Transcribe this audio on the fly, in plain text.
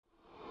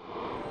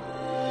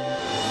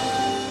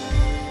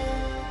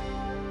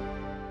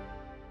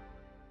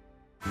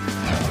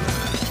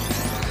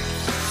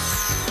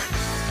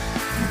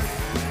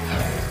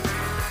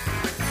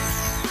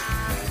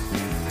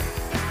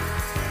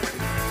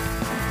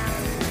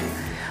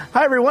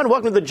Hi, everyone.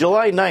 Welcome to the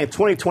July 9th,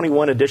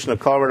 2021 edition of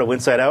Colorado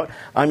Inside Out.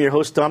 I'm your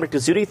host, Dominic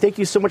Dezzutti. Thank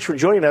you so much for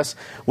joining us.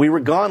 We were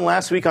gone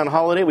last week on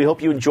holiday. We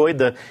hope you enjoyed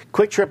the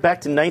quick trip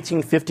back to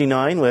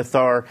 1959 with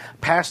our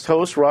past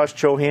host, Raj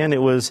Chauhan. It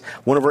was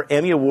one of our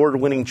Emmy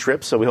Award-winning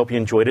trips, so we hope you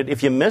enjoyed it.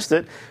 If you missed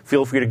it,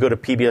 feel free to go to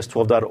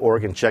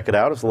pbs12.org and check it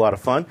out. It was a lot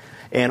of fun.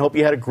 And hope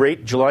you had a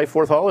great July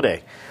 4th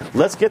holiday.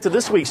 Let's get to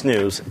this week's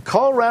news.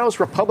 Colorado's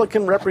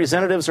Republican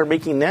representatives are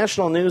making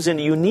national news in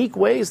unique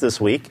ways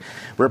this week.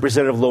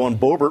 Representative Lauren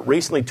Boebert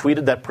recently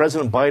tweeted that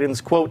President Biden's,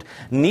 quote,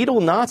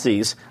 needle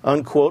Nazis,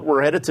 unquote,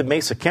 were headed to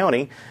Mesa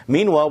County.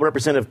 Meanwhile,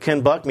 Representative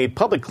Ken Buck made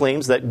public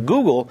claims that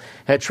Google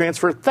had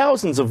transferred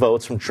thousands of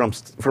votes from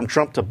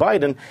Trump to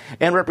Biden.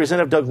 And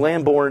Representative Doug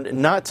Lamborn,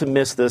 not to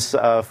miss this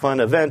fun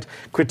event,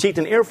 critiqued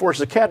an Air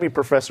Force Academy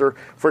professor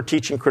for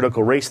teaching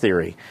critical race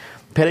theory.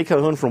 Patty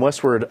Calhoun from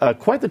Westward,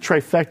 quite the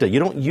trifecta. You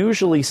don't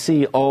usually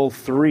see all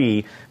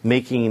three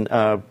making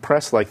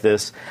press like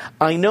this.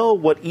 I know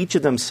what each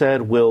of them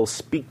said will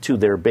speak to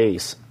their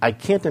base. I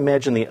can't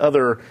imagine the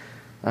other,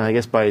 I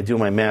guess by doing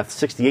my math,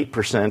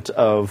 68%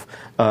 of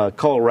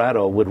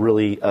Colorado would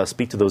really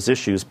speak to those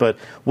issues. But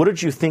what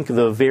did you think of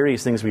the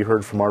various things we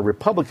heard from our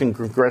Republican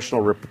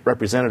congressional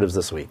representatives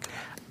this week?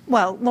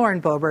 Well,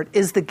 Lauren Boebert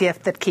is the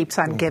gift that keeps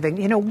on giving.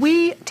 You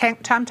know,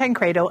 Tom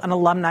Tancredo, an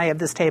alumni of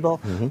this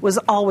table, was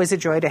always a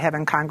joy to have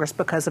in Congress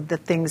because of the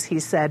things he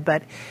said.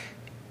 But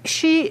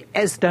she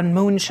has done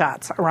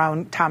moonshots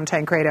around Tom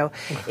Tancredo.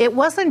 It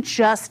wasn't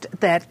just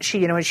that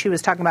she, when she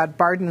was talking about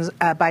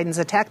Biden's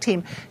attack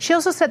team, she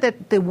also said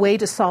that the way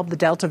to solve the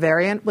Delta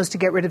variant was to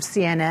get rid of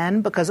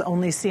CNN because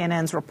only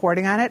CNN's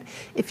reporting on it.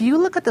 If you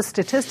look at the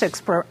statistics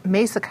for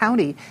Mesa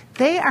County,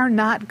 they are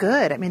not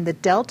good. I mean, the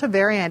Delta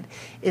variant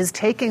is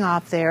taking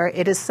off there.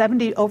 It is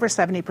over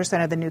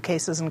 70% of the new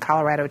cases in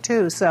Colorado,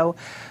 too. So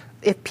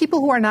if people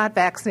who are not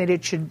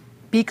vaccinated should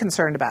be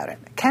concerned about it.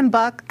 Ken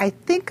Buck, I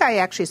think I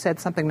actually said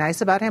something nice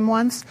about him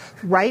once,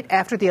 right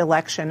after the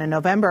election in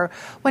November,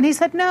 when he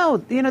said, no,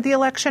 the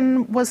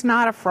election was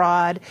not a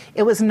fraud.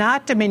 It was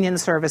not Dominion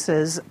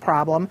Services'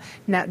 problem,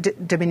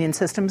 Dominion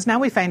Systems. Now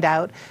we find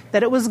out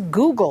that it was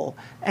Google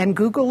and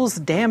Google's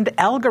damned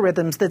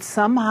algorithms that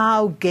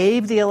somehow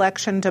gave the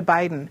election to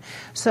Biden.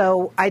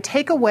 So I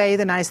take away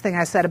the nice thing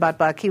I said about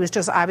Buck. He was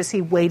just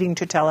obviously waiting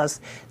to tell us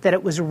that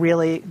it was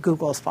really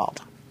Google's fault.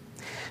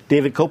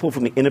 David Kopel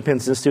from the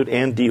Independence Institute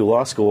and DU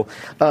Law School.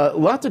 A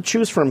lot to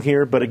choose from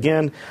here, but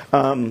again,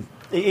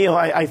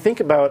 I think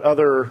about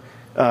other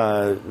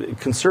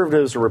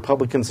conservatives or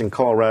Republicans in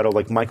Colorado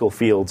like Michael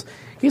Fields.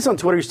 He's on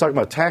Twitter. He's talking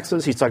about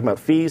taxes. He's talking about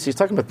fees. He's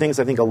talking about things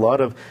I think a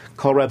lot of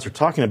Coloradans are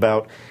talking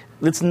about.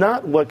 It's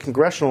not what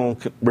congressional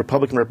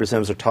Republican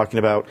representatives are talking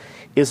about.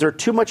 Is there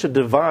too much a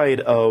divide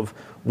of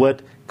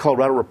what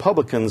Colorado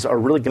Republicans are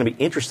really going to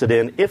be interested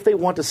in if they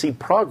want to see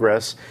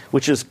progress,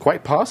 which is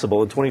quite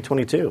possible in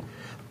 2022?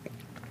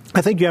 I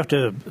think you have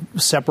to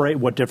separate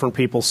what different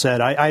people said.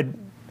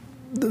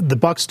 The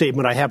Buck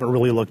statement I haven't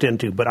really looked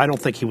into, but I don't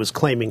think he was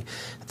claiming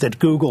that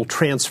Google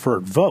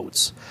transferred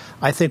votes.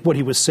 I think what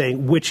he was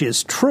saying, which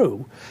is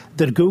true,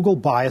 that Google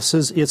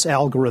biases its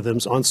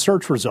algorithms on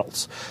search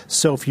results.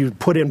 So if you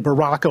put in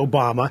Barack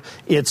Obama,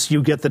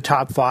 you get the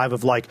top 5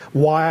 of like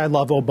why I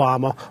love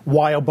Obama,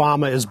 why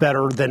Obama is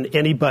better than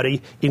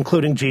anybody,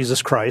 including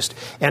Jesus Christ.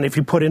 And if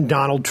you put in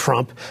Donald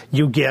Trump,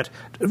 you get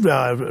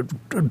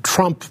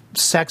Trump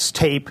sex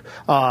tape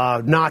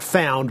not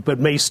found but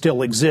may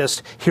still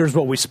exist. Here's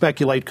what we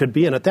speculate could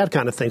be in it, that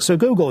kind of thing. So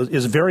Google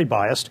is very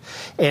biased,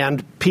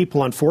 and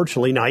people,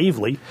 unfortunately,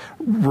 naively,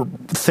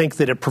 think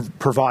that it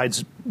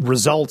provides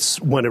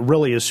results when it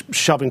really is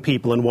shoving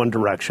people in one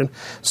direction.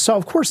 So,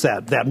 of course,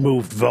 that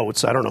moved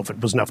votes. I don't know if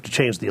it was enough to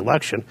change the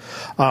election.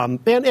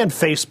 And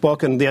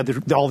Facebook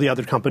and all the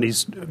other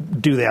companies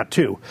do that,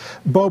 too.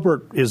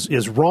 Boebert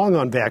is wrong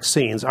on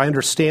vaccines. I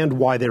understand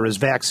why there is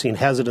vaccine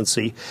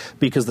hesitancy,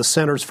 because the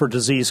Centers for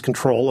Disease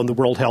Control and the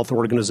World Health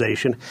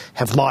Organization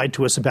have lied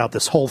to us about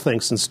this whole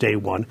thing since day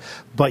one.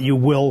 But you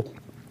will,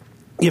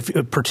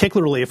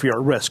 particularly if you're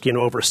at risk,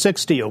 over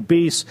 60,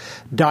 obese,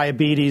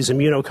 diabetes,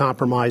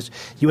 immunocompromised,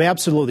 you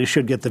absolutely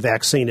should get the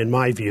vaccine, in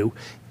my view.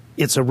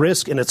 It's a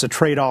risk and it's a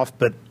trade-off,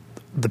 but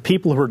the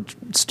people who are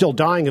still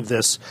dying of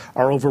this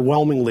are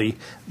overwhelmingly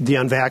the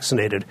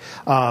unvaccinated.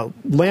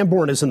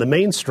 Lamborn is in the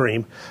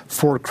mainstream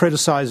for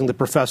criticizing the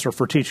professor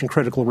for teaching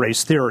critical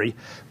race theory,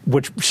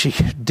 which she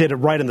did it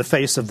right in the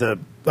face of the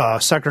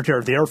Secretary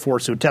of the Air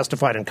Force who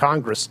testified in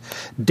Congress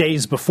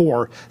days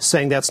before,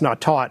 saying that's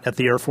not taught at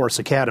the Air Force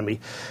Academy.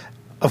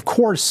 Of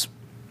course,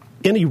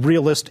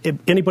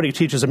 anybody who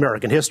teaches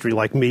American history,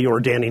 like me or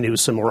Danny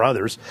Newsom or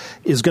others,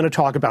 is going to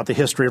talk about the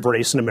history of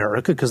race in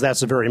America, because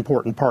that's a very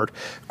important part.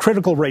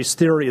 Critical race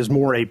theory is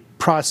more a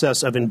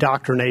process of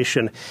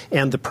indoctrination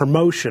and the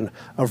promotion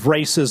of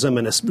racism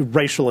and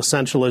racial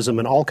essentialism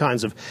and all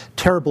kinds of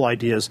terrible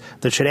ideas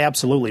that should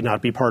absolutely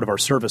not be part of our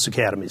service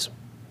academies.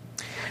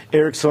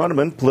 Eric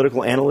Sonderman,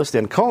 political analyst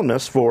and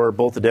columnist for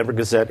both the Denver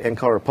Gazette and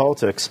Colorado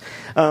Politics.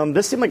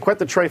 This seemed like quite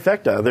the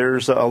trifecta.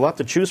 There's a lot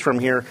to choose from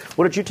here.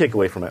 What did you take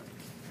away from it?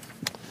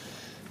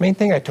 Main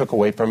thing I took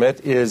away from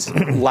it is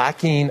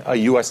lacking a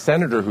U.S.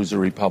 Senator who's a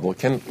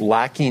Republican,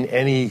 lacking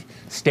any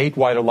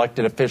statewide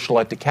elected official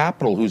at the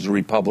Capitol who's a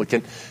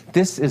Republican.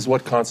 This is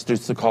what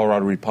constitutes the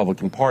Colorado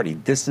Republican Party.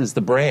 This is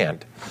the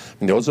brand.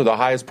 And those are the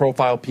highest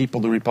profile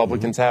people the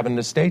Republicans have in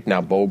the state now,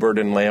 Boebert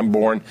and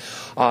Lamborn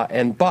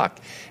and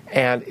Buck.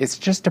 And it's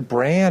just a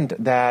brand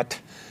that,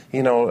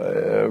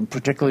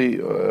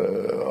 particularly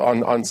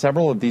on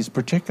several of these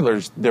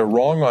particulars, they're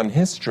wrong on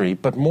history,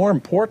 but more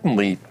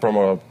importantly, from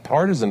a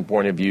partisan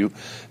point of view,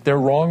 they're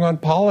wrong on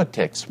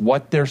politics.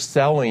 What they're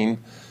selling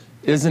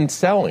isn't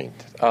selling.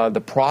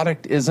 The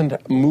product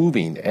isn't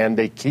moving, and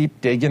they keep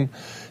digging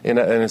in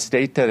a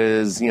state that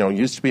is,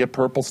 used to be a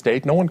purple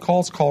state. No one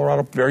calls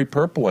Colorado very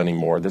purple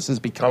anymore. This has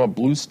become a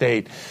blue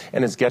state,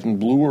 and it's getting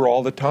bluer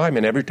all the time.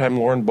 And every time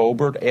Lauren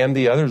Boebert and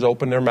the others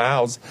open their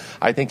mouths,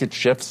 I think it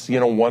shifts,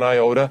 one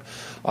iota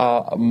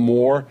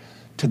more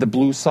to the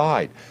blue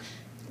side.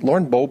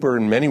 Lauren Boebert,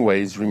 in many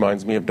ways,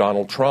 reminds me of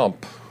Donald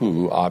Trump,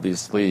 who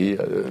obviously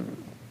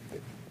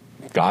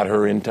got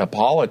her into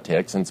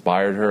politics,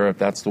 inspired her, if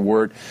that's the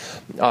word,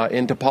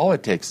 into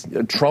politics.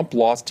 Trump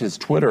lost his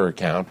Twitter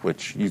account,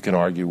 which you can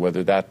argue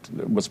whether that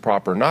was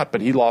proper or not,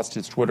 but he lost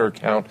his Twitter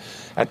account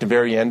at the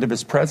very end of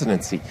his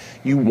presidency.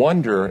 You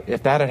wonder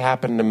if that had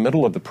happened in the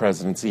middle of the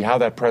presidency, how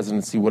that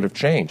presidency would have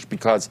changed,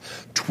 because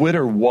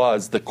Twitter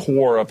was the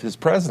core of his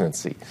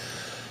presidency.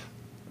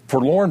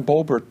 For Lauren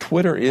Boebert,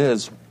 Twitter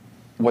is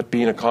what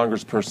being a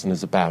congressperson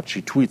is about. She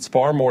tweets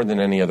far more than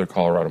any other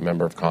Colorado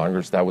member of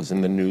Congress. That was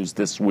in the news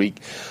this week.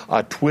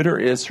 Twitter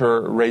is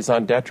her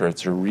raison d'etre.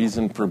 It's her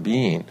reason for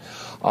being.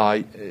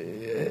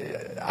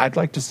 I'd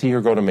like to see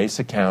her go to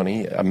Mesa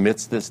County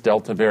amidst this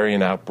Delta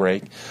variant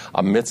outbreak,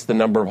 amidst the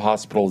number of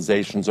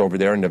hospitalizations over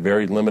there and the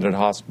very limited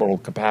hospital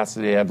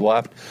capacity they have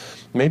left.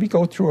 Maybe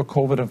go through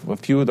a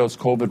few of those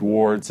COVID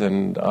wards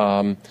and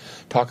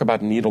talk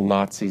about needle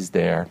Nazis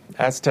there.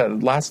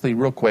 Lastly,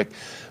 real quick,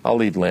 I'll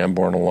leave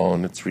Lamborn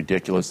alone. It's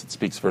ridiculous. It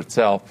speaks for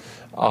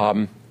itself.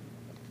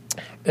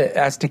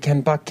 As to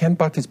Ken Buck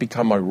has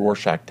become a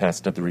Rorschach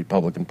test of the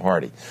Republican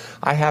Party.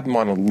 I have him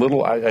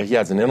on he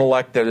has an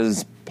intellect that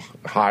is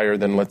higher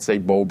than, let's say,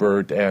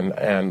 Boebert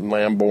and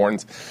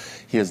Lamborn's.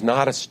 He is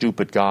not a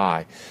stupid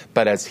guy.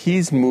 But as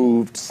he's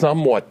moved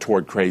somewhat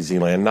toward crazy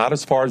land, not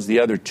as far as the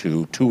other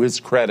two, to his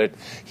credit,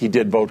 he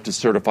did vote to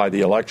certify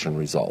the election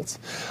results.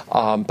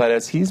 But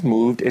as he's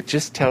moved, it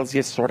just tells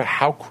you sort of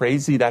how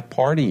crazy that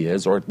party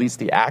is, or at least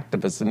the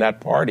activists in that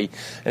party,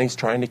 and he's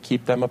trying to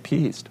keep them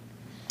appeased.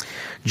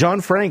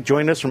 John Frank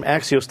joined us from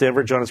Axios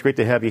Denver. John, it's great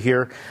to have you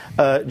here.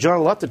 John,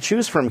 a lot to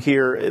choose from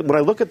here. When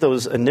I look at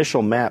those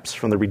initial maps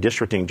from the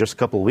redistricting just a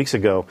couple of weeks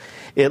ago,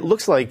 it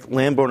looks like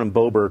Lamborn and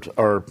Boebert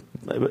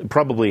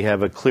probably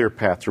have a clear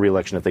path to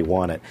re-election if they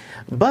want it.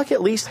 Buck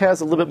at least has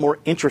a little bit more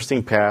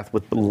interesting path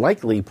with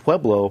likely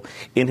Pueblo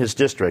in his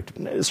district.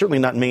 Certainly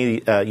not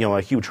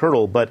a huge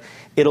hurdle, but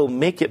it'll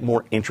make it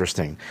more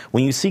interesting.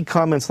 When you see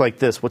comments like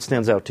this, what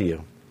stands out to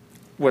you?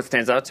 What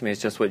stands out to me is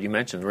just what you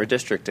mentioned,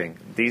 redistricting.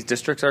 These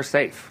districts are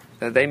safe.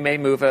 They may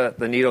move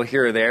the needle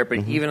here or there,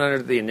 but even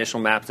under the initial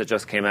maps that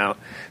just came out,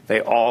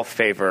 they all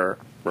favor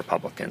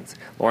Republicans.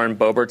 Lauren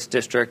Boebert's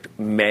district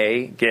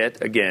may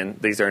get, again,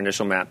 these are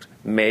initial maps,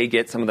 may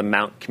get some of the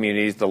Mount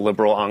communities, the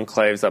liberal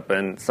enclaves up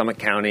in Summit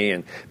County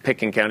and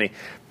Pitkin County,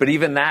 but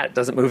even that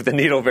doesn't move the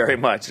needle very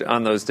much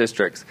on those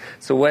districts.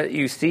 So what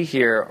you see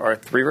here are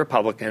three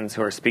Republicans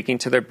who are speaking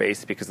to their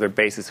base because their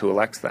base is who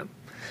elects them.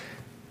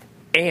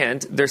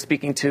 And they're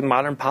speaking to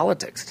modern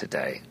politics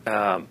today.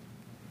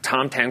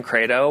 Tom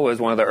Tancredo was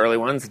one of the early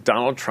ones.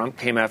 Donald Trump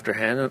came after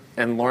him,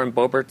 and Lauren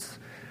Boebert's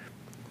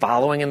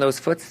following in those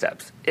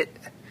footsteps.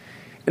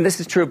 And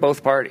this is true of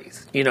both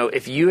parties.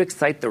 If you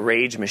excite the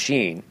rage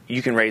machine,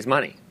 you can raise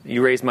money.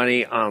 You raise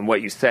money on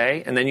what you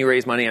say, and then you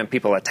raise money on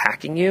people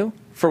attacking you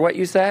for what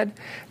you said.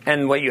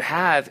 And what you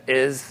have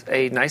is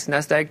a nice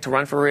nest egg to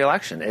run for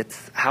re-election.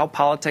 It's how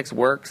politics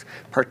works,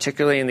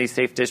 particularly in these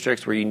safe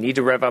districts where you need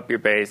to rev up your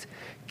base,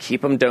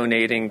 keep them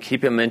donating,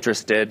 keep them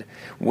interested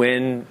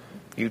when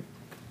you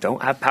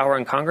don't have power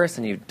in Congress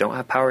and you don't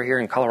have power here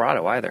in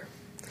Colorado either.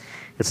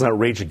 It's not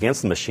rage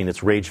against the machine,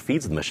 it's rage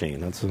feeds the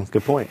machine. That's a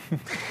good point.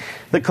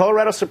 The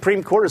Colorado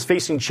Supreme Court is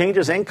facing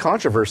changes and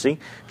controversy.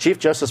 Chief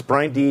Justice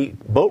Brian D.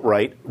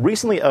 Boatwright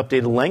recently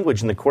updated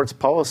language in the court's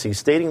policy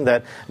stating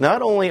that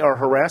not only are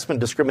harassment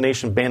and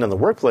discrimination banned in the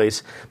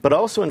workplace, but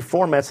also in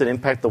formats that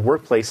impact the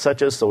workplace,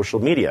 such as social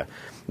media.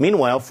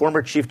 Meanwhile,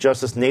 former Chief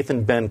Justice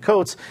Nathan Ben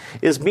Coates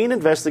is being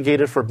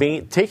investigated for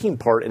taking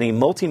part in a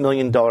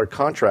multi-million-dollar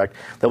contract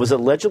that was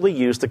allegedly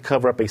used to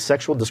cover up a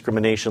sexual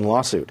discrimination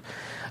lawsuit.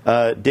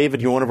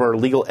 David, you're one of our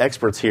legal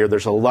experts here.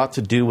 There's a lot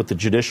to do with the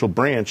judicial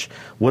branch.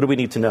 What do we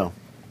need to know?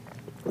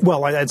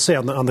 Well, I'd say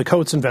on the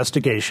Coates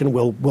investigation,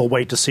 we'll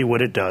wait to see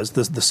what it does.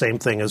 The same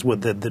thing as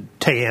with the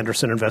Tay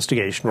Anderson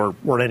investigation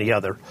or any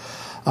other.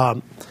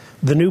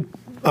 The new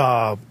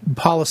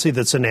policy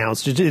that's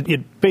announced,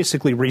 it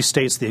basically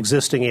restates the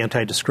existing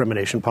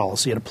anti-discrimination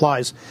policy. It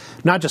applies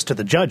not just to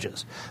the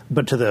judges,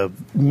 but to the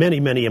many,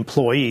 many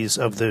employees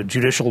of the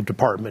judicial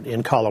department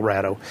in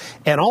Colorado,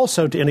 and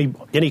also to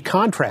any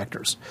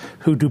contractors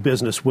who do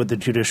business with the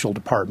judicial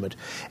department.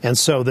 And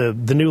so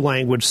the new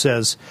language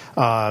says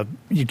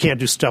you can't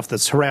do stuff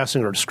that's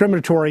harassing or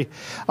discriminatory,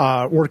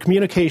 or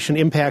communication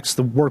impacts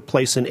the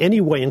workplace in any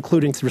way,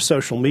 including through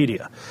social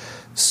media.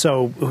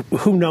 So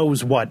who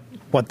knows what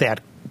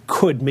that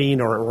could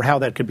mean or how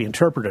that could be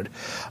interpreted.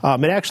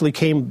 It actually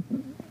came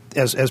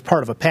as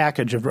part of a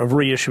package of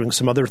reissuing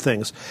some other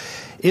things.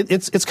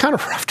 It's kind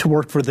of rough to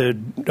work for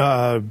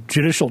the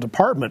judicial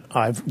department,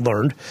 I've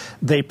learned.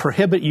 They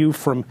prohibit you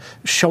from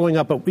showing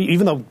up,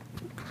 even though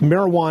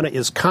marijuana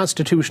is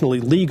constitutionally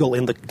legal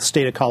in the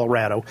state of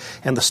Colorado,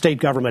 and the state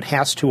government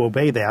has to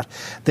obey that.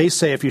 They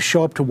say if you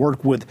show up to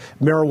work with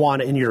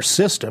marijuana in your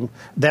system,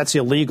 that's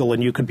illegal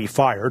and you could be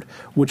fired,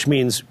 which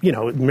means,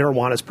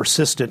 marijuana is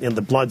persistent in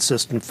the blood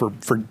system for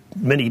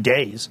many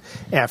days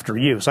after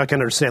use. I can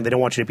understand they don't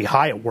want you to be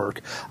high at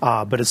work,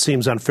 but it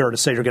seems unfair to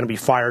say you're going to be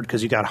fired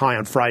because you got high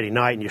on Friday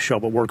night and you show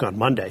up at work on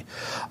Monday.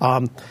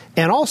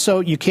 And also,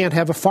 you can't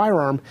have a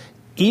firearm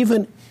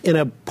even in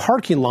a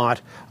parking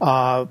lot,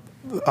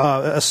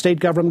 a state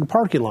government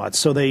parking lot.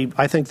 So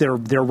I think they're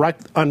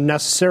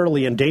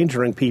unnecessarily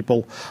endangering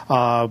people.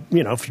 If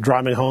you're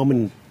driving home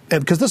and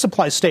because this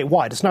applies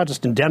statewide, it's not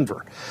just in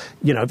Denver.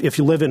 If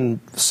you live in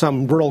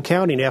some rural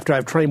county and you have to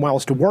have 20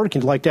 miles to work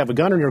and you'd like to have a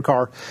gun in your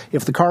car,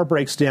 if the car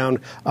breaks down,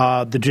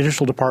 the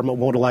judicial department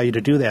won't allow you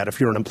to do that if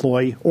you're an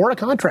employee or a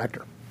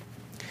contractor.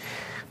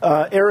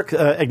 Eric,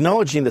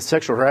 acknowledging that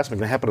sexual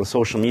harassment can happen on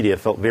social media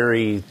felt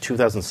very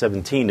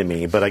 2017 to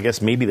me, but I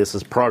guess maybe this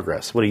is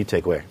progress. What do you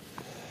take away?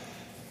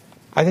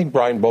 I think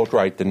Brian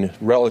Boatwright, the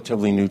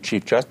relatively new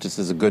Chief Justice,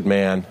 is a good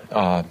man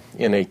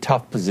in a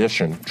tough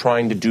position,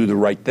 trying to do the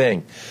right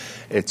thing.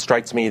 It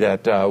strikes me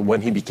that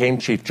when he became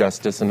Chief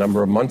Justice a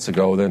number of months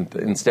ago, then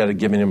instead of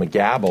giving him a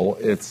gavel,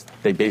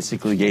 they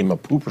basically gave him a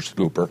pooper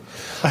scooper,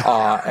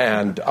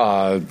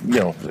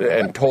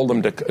 and told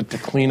him to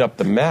clean up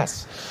the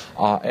mess.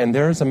 And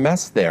there is a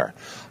mess there.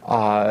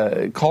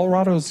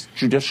 Colorado's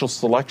judicial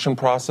selection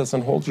process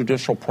and whole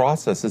judicial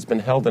process has been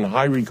held in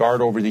high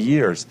regard over the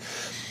years.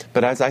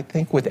 But as I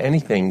think with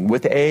anything,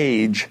 with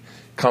age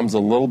comes a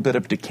little bit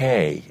of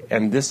decay.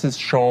 And this is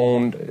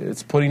shown,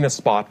 it's putting a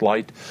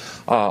spotlight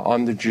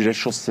on the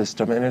judicial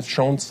system, and it's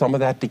shown some of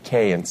that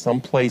decay in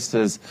some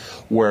places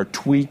where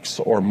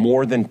tweaks or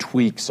more than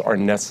tweaks are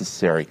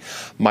necessary.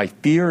 My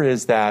fear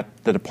is that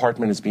the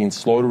department is being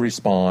slow to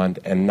respond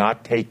and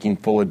not taking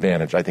full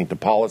advantage. I think the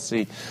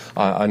policy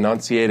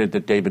enunciated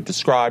that David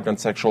described on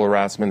sexual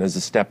harassment is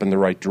a step in the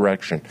right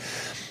direction.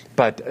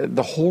 But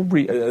the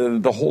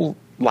whole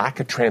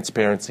lack of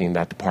transparency in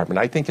that department.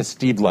 I think of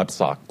Steve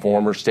Lebsock,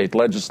 former state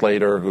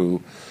legislator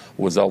who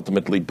was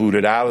ultimately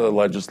booted out of the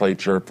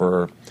legislature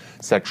for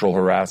sexual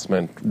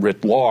harassment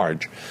writ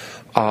large.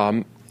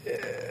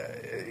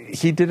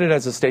 He did it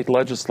as a state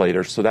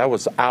legislator, so that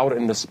was out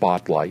in the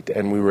spotlight,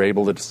 and we were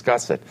able to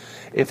discuss it.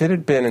 If it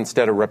had been,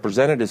 instead of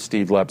Representative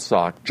Steve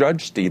Lebsock,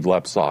 Judge Steve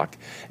Lebsock,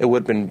 it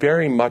would have been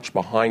very much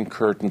behind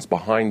curtains,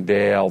 behind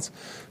veils,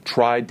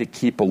 tried to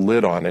keep a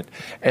lid on it.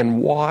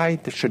 And why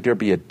should there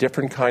be a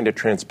different kind of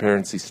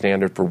transparency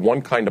standard for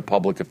one kind of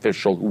public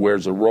official who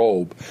wears a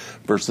robe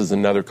versus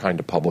another kind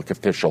of public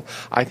official?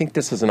 I think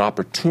this is an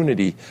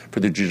opportunity for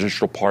the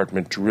judicial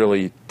department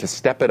to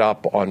step it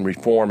up on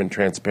reform and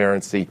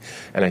transparency,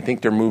 and I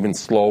think they're moving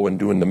slow and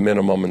doing the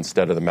minimum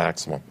instead of the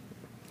maximum.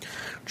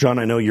 John,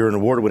 I know you're an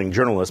award-winning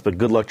journalist, but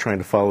good luck trying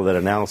to follow that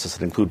analysis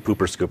and include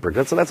pooper scooper.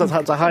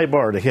 That's a high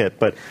bar to hit,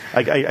 but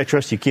I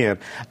trust you can.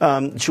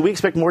 Should we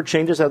expect more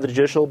changes out of the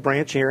judicial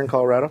branch here in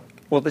Colorado?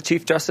 Well, the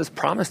Chief Justice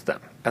promised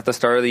them at the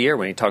start of the year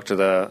when he talked to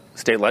the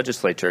state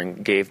legislature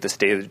and gave the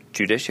state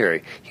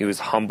judiciary. He was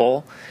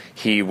humble,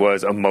 he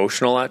was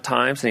emotional at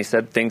times, and he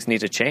said things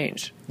need to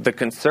change. The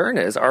concern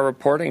is our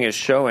reporting is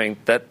showing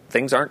that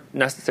things aren't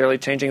necessarily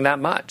changing that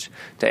much.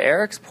 To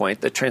Eric's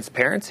point, the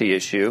transparency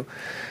issue,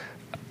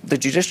 the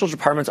judicial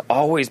department's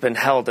always been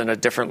held in a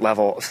different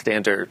level of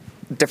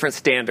different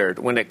standard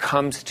when it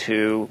comes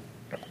to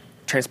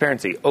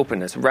transparency,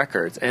 openness,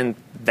 records, and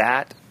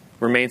that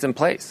remains in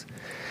place.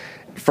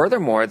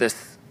 Furthermore,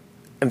 this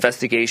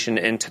investigation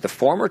into the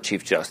former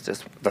Chief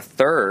Justice, the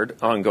third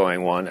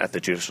ongoing one at the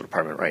judicial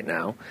department right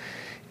now,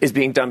 is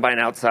being done by an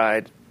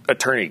outside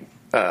attorney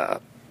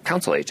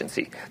counsel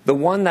agency. The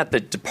one that the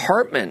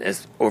department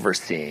is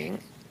overseeing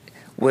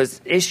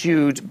was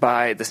issued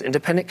by this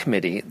independent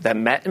committee that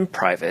met in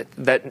private,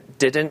 that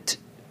didn't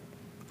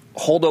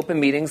hold open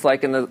meetings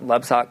like in the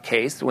Lebsock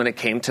case when it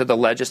came to the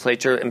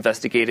legislature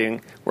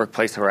investigating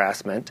workplace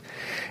harassment.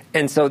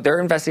 And so they're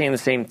investigating the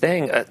same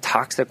thing, a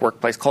toxic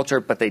workplace culture,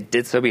 but they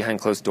did so behind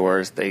closed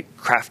doors. They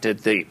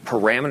crafted the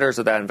parameters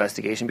of that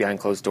investigation behind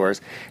closed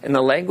doors. And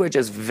the language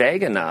is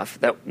vague enough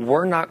that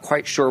we're not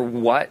quite sure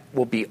what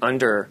will be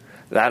under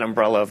that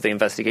umbrella of the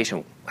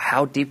investigation,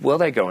 how deep will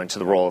they go into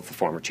the role of the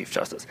former Chief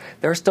Justice?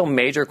 There are still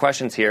major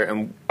questions here,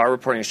 and our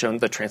reporting has shown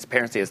the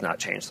transparency has not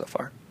changed so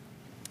far.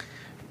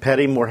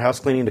 Patty, more house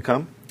cleaning to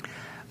come?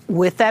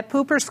 With that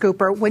pooper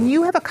scooper, when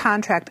you have a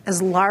contract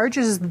as large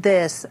as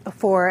this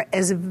for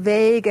as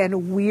vague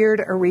and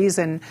weird a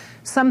reason,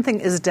 something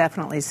is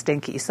definitely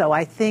stinky. So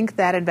I think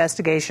that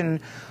investigation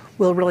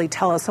will really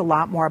tell us a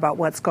lot more about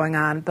what's going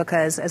on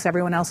because, as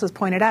everyone else has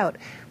pointed out,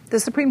 the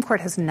Supreme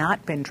Court has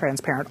not been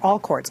transparent. All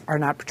courts are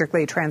not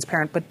particularly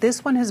transparent, but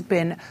this one has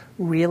been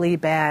really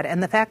bad.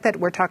 And the fact that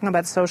we're talking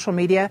about social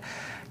media,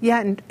 yeah,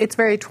 and it's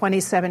very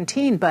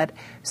 2017, but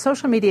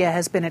social media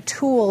has been a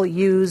tool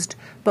used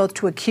both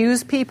to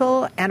accuse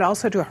people and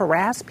also to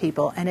harass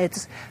people. And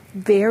it's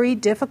very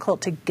difficult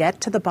to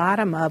get to the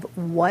bottom of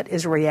what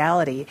is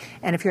reality.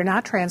 And if you're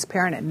not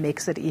transparent, it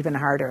makes it even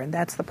harder. And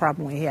that's the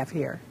problem we have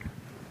here.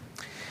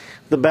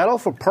 The battle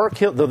for Park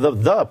Hill,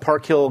 the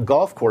Park Hill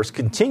Golf Course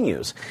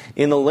continues.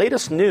 In the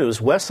latest news,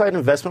 Westside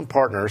Investment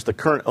Partners, the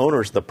current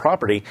owners of the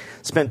property,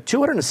 spent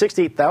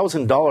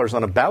 $268,000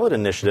 on a ballot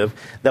initiative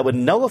that would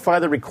nullify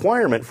the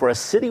requirement for a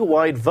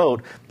citywide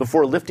vote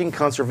before lifting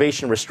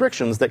conservation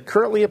restrictions that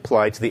currently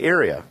apply to the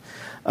area.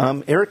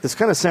 Eric, this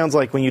kind of sounds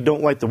like when you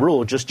don't like the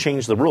rule, just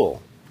change the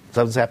rule. Is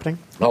that what's happening?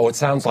 Oh, it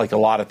sounds like a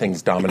lot of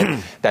things,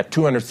 Dominic. That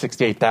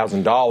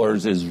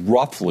 $268,000 is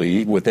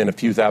roughly, within a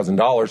few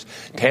 $1,000s,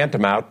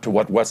 tantamount to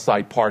what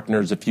Westside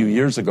Partners a few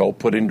years ago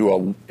put into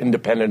an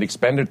independent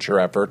expenditure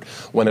effort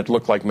when it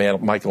looked like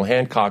Michael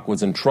Hancock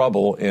was in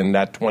trouble in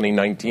that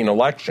 2019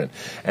 election.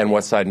 And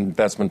Westside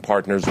Investment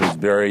Partners was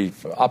very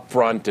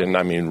upfront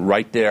and,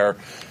 right there.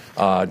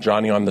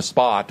 Johnny on the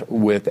spot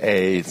with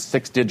a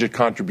 6-digit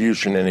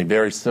contribution in a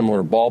very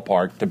similar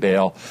ballpark to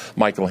bail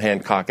Michael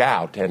Hancock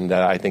out. And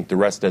I think the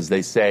rest, as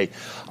they say,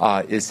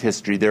 is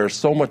history. There is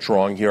so much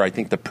wrong here. I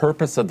think the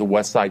purpose of the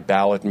West Side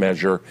ballot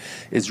measure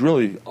is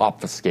really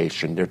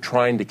obfuscation. They're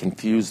trying to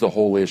confuse the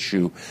whole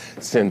issue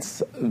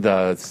since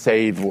the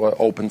Save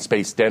Open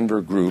Space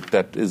Denver group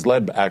that is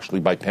led actually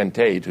by Penn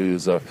Tate,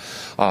 who's a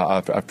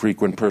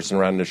frequent person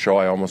around the show.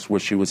 I almost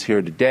wish he was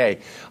here today,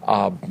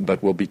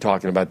 but we'll be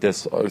talking about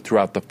this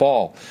throughout the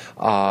fall.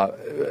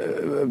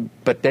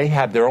 But they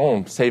have their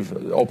own,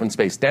 Save Open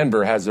Space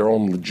Denver has their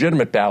own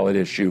legitimate ballot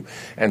issue.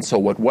 And so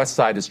what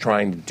Westside is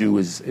trying to do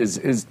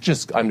is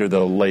just under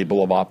the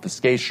label of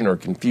obfuscation or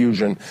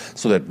confusion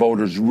so that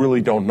voters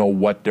really don't know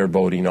what they're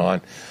voting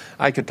on.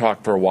 I could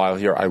talk for a while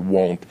here. I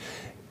won't.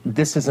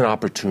 This is an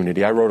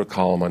opportunity. I wrote a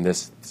column on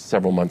this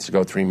several months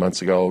ago, 3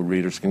 months ago.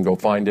 Readers can go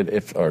find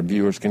it, or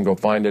viewers can go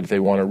find it if they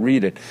want to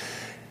read it.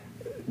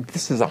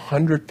 This is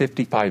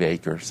 155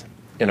 acres.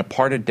 In a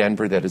part of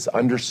Denver that is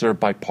underserved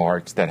by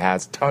parks, that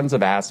has tons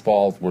of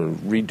asphalt. We're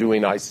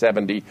redoing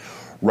I-70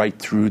 right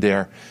through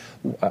there.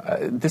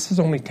 This is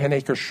only 10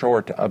 acres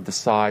short of the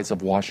size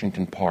of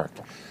Washington Park.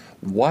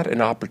 What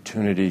an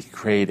opportunity to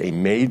create a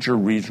major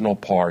regional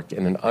park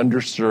in an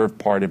underserved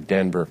part of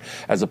Denver,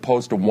 as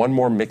opposed to one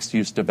more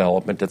mixed-use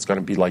development that's going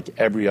to be like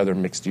every other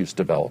mixed-use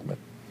development.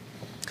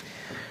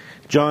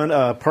 John,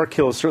 Park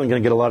Hill is certainly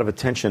going to get a lot of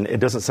attention. It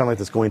doesn't sound like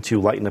it's going to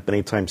lighten up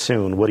anytime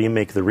soon. What do you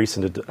make of the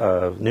recent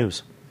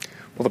news?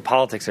 Well, the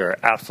politics are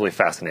absolutely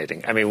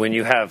fascinating. When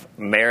you have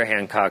Mayor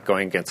Hancock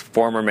going against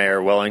former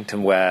Mayor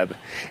Wellington Webb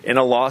in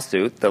a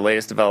lawsuit, the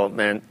latest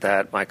development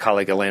that my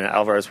colleague Elena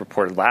Alvarez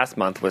reported last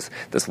month was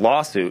this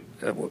lawsuit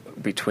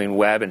between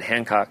Webb and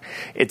Hancock.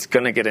 It's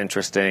going to get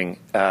interesting.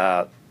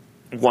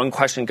 One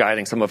question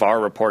guiding some of our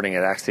reporting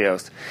at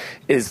Axios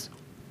is,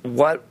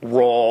 what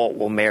role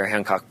will Mayor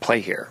Hancock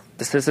play here?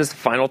 This is his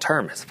final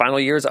term, his final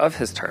years of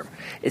his term.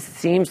 It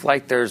seems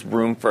like there's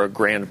room for a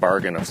grand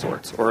bargain of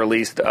sorts, or at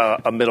least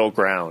a middle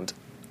ground,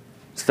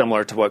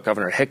 similar to what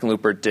Governor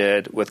Hickenlooper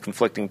did with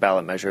conflicting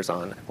ballot measures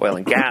on oil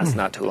and gas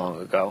not too long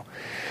ago.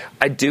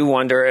 I do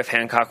wonder if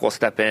Hancock will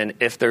step in,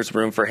 if there's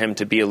room for him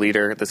to be a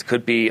leader. This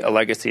could be a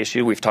legacy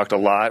issue. We've talked a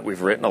lot,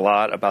 we've written a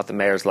lot about the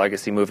mayor's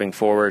legacy moving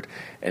forward.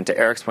 And to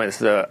Eric's point,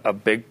 this is a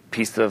big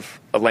piece of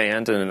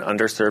land in an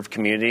underserved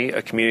community,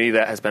 a community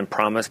that has been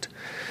promised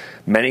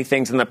many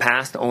things in the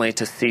past, only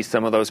to see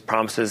some of those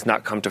promises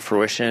not come to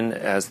fruition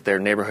as their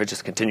neighborhood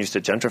just continues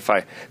to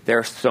gentrify. There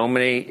are so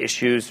many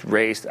issues,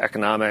 race,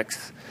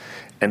 economics,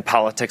 and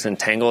politics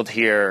entangled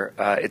here.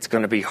 It's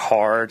going to be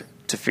hard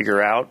to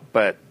figure out,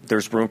 but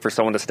there's room for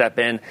someone to step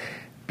in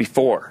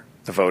before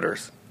the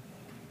voters.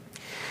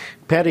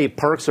 Patty,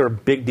 parks are a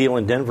big deal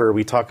in Denver.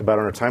 We talk about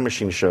on our Time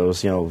Machine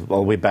shows, all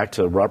the way back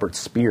to Robert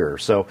Speer.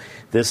 So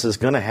this is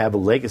going to have a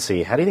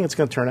legacy. How do you think it's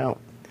going to turn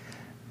out?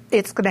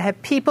 It's going to have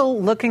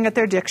people looking at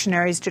their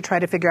dictionaries to try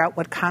to figure out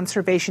what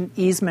conservation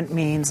easement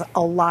means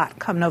a lot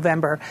come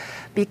November.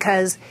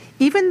 Because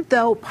even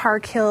though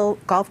Park Hill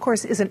Golf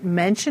Course isn't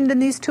mentioned in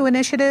these two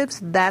initiatives,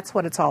 that's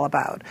what it's all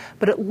about.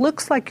 But it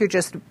looks like you're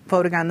just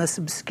voting on this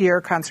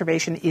obscure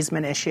conservation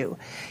easement issue.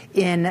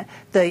 In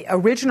the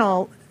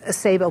original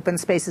Save Open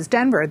Spaces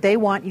Denver, they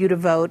want you to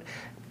vote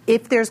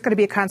if there's going to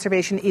be a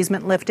conservation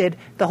easement lifted,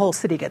 the whole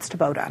city gets to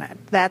vote on it.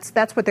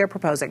 That's what they're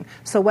proposing.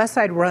 So West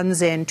Side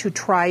runs in to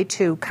try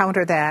to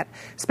counter that,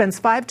 spends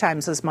 5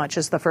 times as much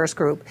as the first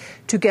group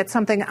to get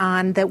something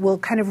on that will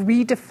kind of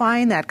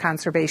redefine that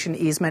conservation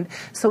easement.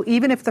 So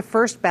even if the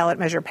first ballot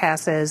measure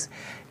passes,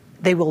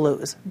 they will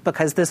lose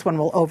because this one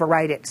will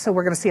override it. So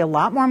we're going to see a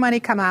lot more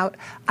money come out.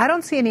 I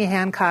don't see any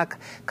Hancock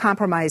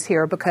compromise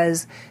here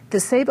because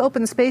the Save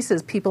Open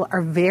Spaces people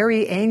are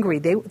very angry.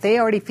 They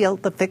already feel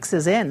the fix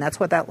is in. That's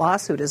what that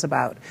lawsuit is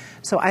about.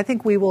 So I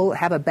think we will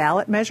have a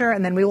ballot measure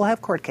and then we will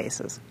have court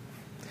cases.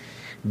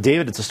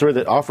 David, it's a story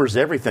that offers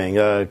everything,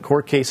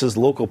 court cases,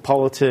 local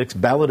politics,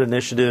 ballot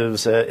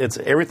initiatives. It's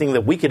everything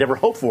that we could ever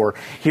hope for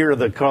here at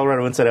the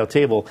Colorado Inside Out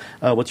table.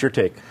 What's your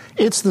take?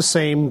 It's the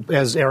same,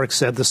 as Eric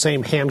said, the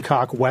same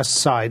Hancock West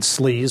Side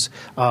sleaze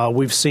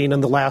we've seen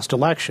in the last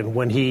election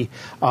when he,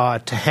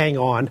 to hang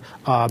on,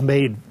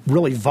 made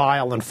really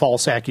vile and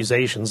false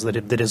accusations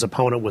that his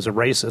opponent was a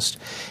racist.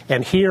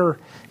 And here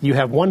you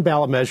have one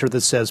ballot measure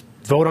that says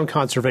vote on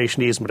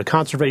conservation easement. A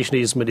conservation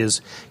easement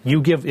is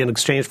you give, in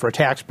exchange for a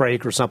tax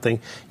break or something,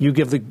 you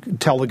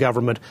tell the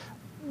government,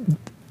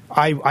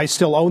 I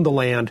still own the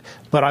land,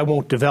 but I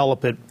won't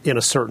develop it in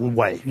a certain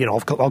way. You know,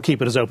 I'll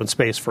keep it as open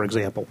space, for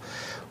example.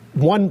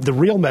 The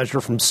real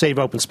measure from Save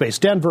Open Space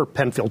Denver,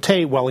 Penfield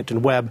Tate,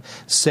 Wellington Webb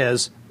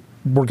says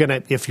we're going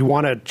to, if you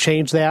want to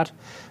change that,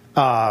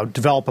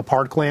 develop a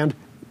parkland,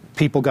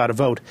 people got to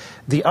vote.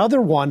 The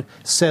other one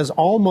says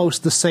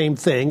almost the same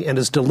thing and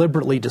is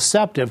deliberately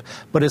deceptive,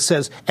 but it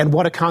says, and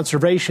what a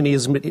conservation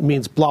easement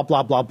means blah,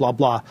 blah, blah, blah,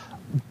 blah,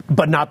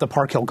 but not the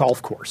Park Hill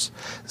Golf Course.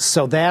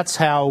 So that's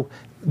how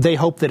they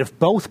hope that if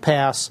both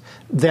pass,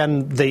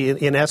 then they,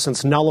 in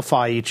essence,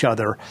 nullify each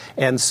other.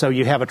 And so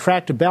you have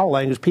attractive ballot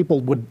language. People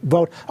would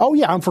vote, oh,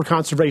 yeah, I'm for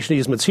conservation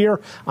easements here.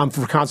 I'm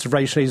for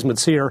conservation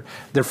easements here.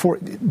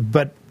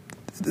 But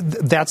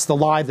that's the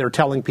lie they're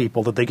telling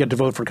people, that they get to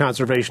vote for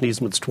conservation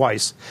easements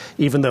twice,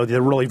 even though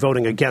they're really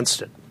voting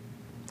against it.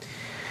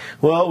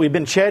 Well, we've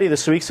been chatty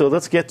this week, so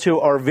let's get to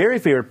our very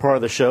favorite part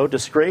of the show,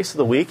 Disgrace of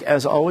the Week.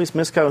 As always,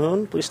 Ms.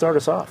 Calhoun, please start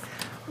us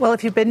off. Well,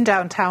 if you've been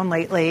downtown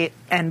lately,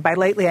 and by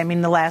lately I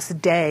mean the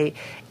last day,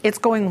 it's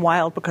going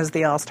wild because of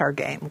the All-Star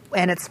Game.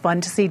 And it's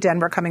fun to see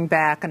Denver coming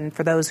back. And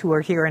for those who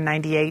were here in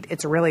 '98,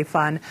 it's really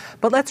fun.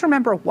 But let's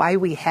remember why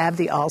we have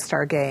the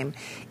All-Star Game.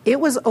 It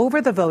was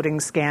over the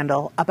voting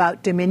scandal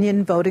about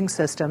Dominion voting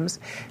systems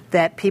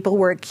that people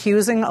were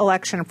accusing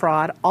election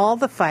fraud, all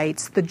the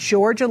fights, the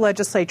Georgia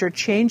legislature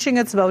changing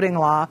its voting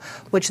law,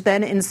 which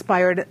then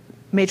inspired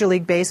Major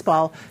League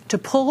Baseball to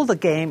pull the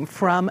game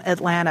from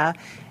Atlanta.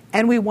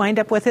 And we wind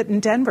up with it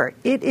in Denver.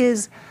 It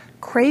is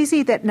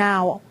crazy that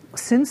now,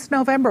 since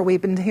November,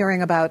 we've been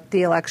hearing about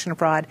the election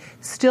fraud,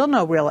 still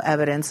no real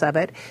evidence of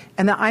it.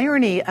 And the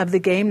irony of the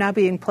game now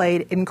being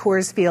played in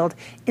Coors Field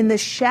in the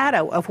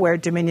shadow of where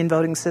Dominion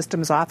Voting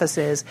Systems office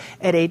is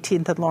at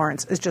 18th and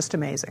Lawrence is just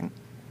amazing.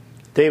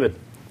 David.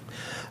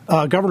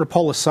 Governor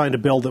Polis signed a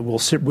bill that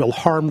will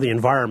harm the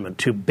environment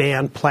to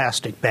ban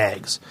plastic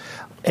bags.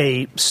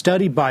 A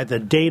study by the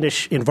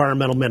Danish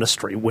Environmental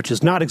Ministry, which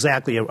is not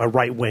exactly a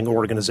right-wing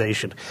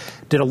organization,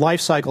 did a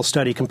life cycle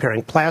study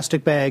comparing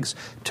plastic bags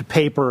to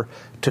paper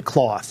to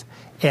cloth.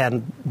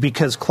 And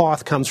because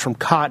cloth comes from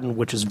cotton,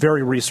 which is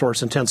very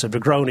resource-intensive to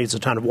grow, needs a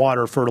ton of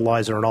water,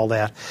 fertilizer, and all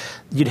that,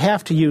 you'd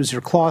have to use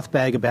your cloth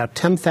bag about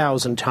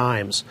 10,000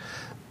 times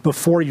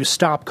before you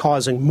stop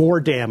causing more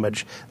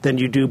damage than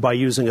you do by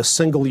using a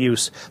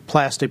single-use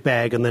plastic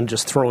bag and then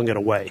just throwing it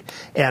away.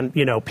 And,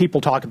 you know, people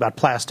talk about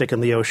plastic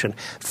in the ocean.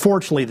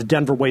 Fortunately, the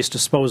Denver waste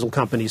disposal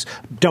companies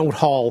don't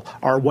haul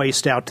our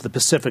waste out to the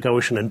Pacific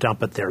Ocean and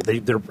dump it there.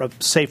 They're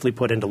safely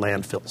put into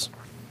landfills.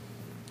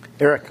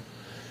 Eric.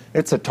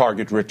 It's a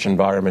target-rich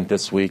environment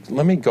this week.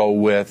 Let me go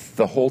with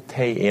the whole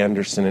Tay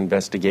Anderson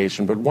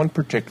investigation, but one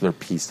particular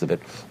piece of it.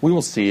 We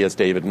will see, as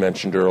David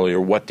mentioned earlier,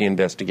 what the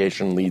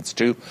investigation leads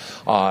to,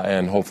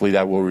 and hopefully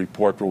that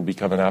report will be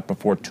coming out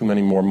before too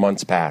many more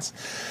months pass.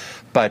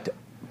 But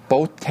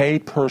both Tay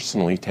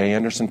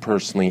Anderson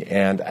personally,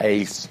 and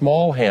a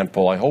small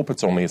handful, I hope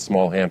it's only a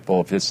small handful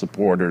of his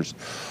supporters,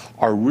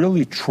 are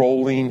really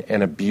trolling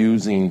and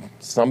abusing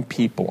some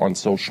people on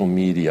social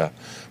media,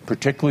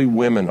 particularly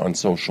women on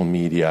social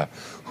media,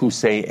 who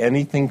say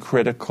anything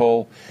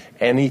critical,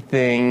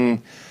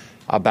 anything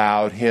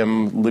about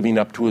him living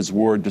up to his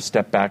word to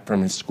step back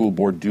from his school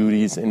board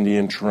duties in the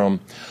interim.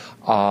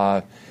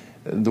 The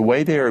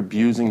way they are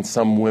abusing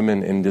some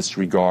women in this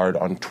regard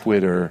on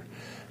Twitter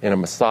in a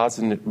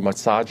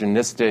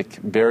misogynistic,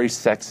 very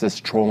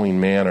sexist, trolling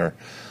manner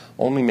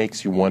only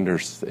makes you wonder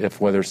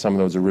whether some of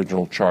those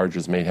original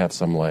charges may have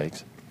some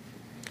legs.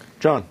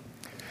 John.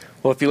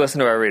 Well, if you listen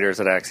to our readers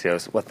at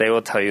Axios, what they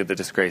will tell you the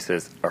disgrace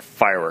is are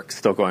fireworks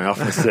still going off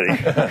in the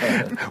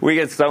city. We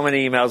get so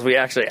many emails. We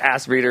actually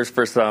asked readers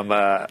for some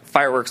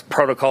fireworks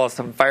protocol,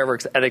 some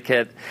fireworks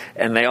etiquette,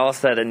 and they all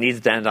said it needs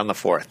to end on the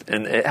 4th.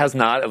 And it has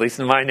not, at least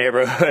in my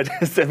neighborhood,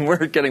 and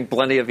we're getting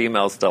plenty of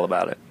emails still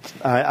about it.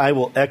 I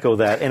will echo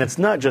that. And it's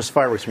not just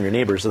fireworks from your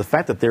neighbors. The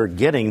fact that they're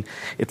getting,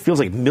 it feels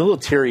like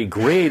military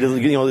grade,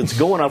 it's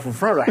going off in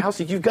front of the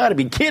house. You've got to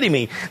be kidding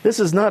me. This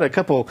is not a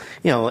couple,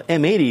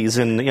 M80s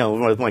and,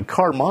 with my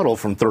car model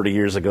from 30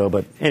 years ago.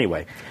 But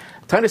anyway,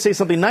 time to say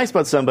something nice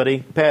about somebody.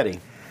 Patty.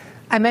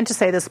 I meant to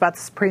say this about the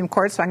Supreme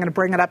Court, so I'm going to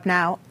bring it up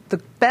now. The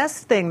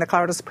best thing the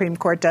Colorado Supreme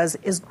Court does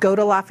is go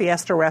to La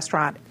Fiesta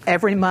restaurant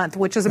every month,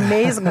 which is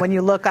amazing when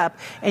you look up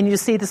and you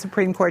see the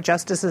Supreme Court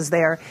justices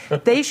there.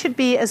 They should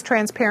be as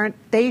transparent.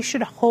 They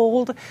should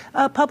hold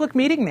a public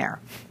meeting there.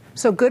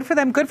 So good for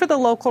them. Good for the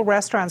local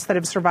restaurants that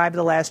have survived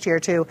the last year,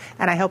 too.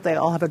 And I hope they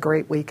all have a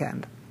great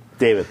weekend.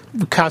 David.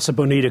 Casa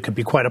Bonita could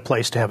be quite a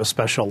place to have a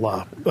special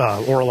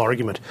oral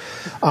argument.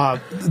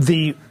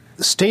 The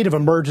state of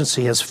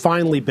emergency has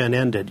finally been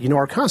ended.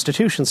 Our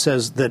Constitution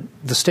says that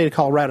the state of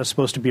Colorado is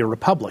supposed to be a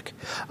republic,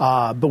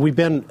 but we've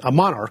been a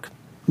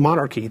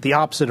monarchy, the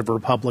opposite of a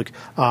republic,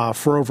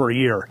 for over a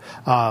year.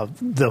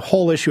 The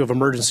whole issue of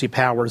emergency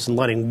powers and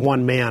letting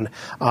one man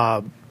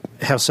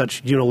have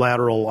such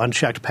unilateral,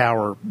 unchecked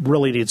power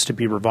really needs to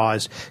be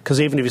revised.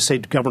 Because even if you say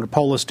Governor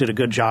Polis did a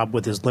good job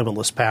with his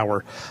limitless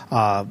power,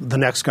 the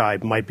next guy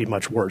might be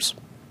much worse.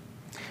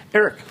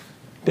 Eric.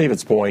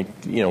 David's point,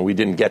 we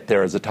didn't get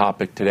there as a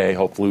topic today.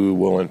 Hopefully we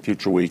will in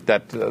future week.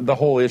 That the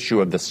whole issue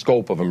of the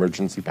scope of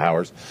emergency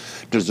powers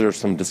deserves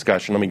some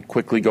discussion. Let me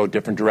quickly go a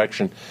different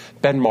direction.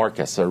 Ben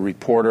Marcus, a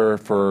reporter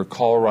for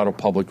Colorado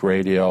Public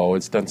Radio,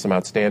 has done some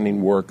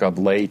outstanding work of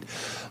late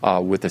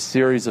with a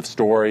series of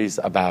stories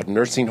about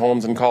nursing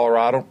homes in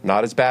Colorado.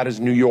 Not as bad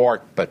as New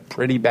York, but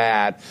pretty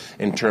bad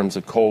in terms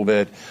of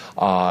COVID.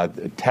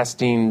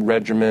 Testing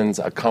regimens,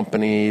 a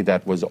company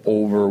that was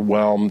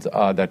overwhelmed,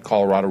 that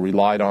Colorado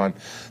relied on,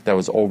 that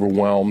was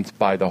overwhelmed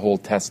by the whole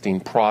testing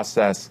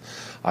process.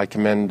 I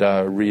commend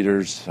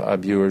readers,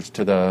 viewers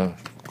to the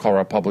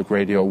Colorado Public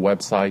Radio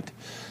website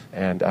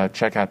and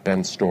check out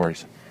Ben's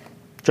stories.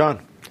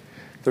 John.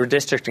 The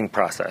redistricting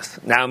process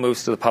now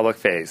moves to the public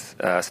phase.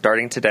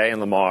 Starting today in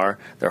Lamar,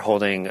 they're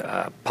holding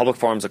public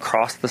forums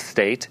across the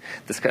state.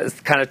 This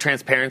kind of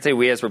transparency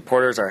we as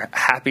reporters are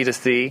happy to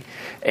see,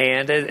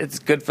 and it's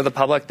good for the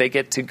public. They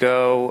get to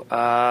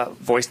go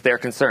voice their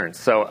concerns.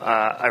 So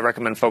I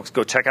recommend folks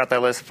go check out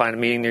that list, find a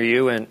meeting near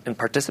you, and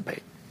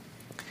participate.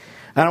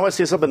 And I want to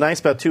say something nice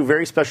about two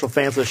very special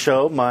fans of the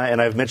show,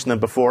 and I've mentioned them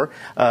before,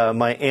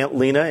 my Aunt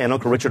Lena and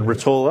Uncle Richard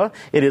Rottola.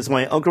 It is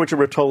my Uncle Richard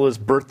Rottola's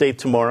birthday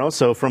tomorrow,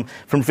 so from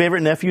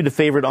favorite nephew to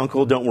favorite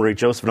uncle, don't worry,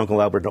 Joseph and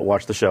Uncle Albert don't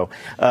watch the show.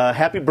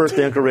 Happy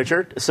birthday, Uncle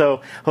Richard. So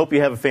hope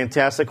you have a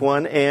fantastic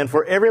one. And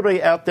for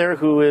everybody out there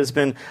who has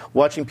been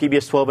watching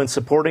PBS 12 and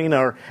supporting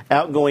our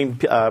outgoing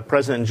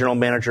President and General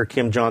Manager,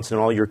 Kim Johnson,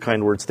 and all your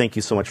kind words, thank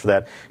you so much for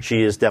that.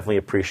 She is definitely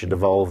appreciative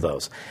of all of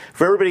those.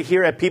 For everybody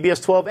here at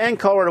PBS 12 and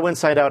Colorado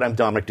Inside Out, I'm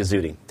Dominic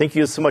Dezzutti. Thank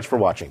you so much for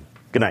watching.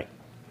 Good night.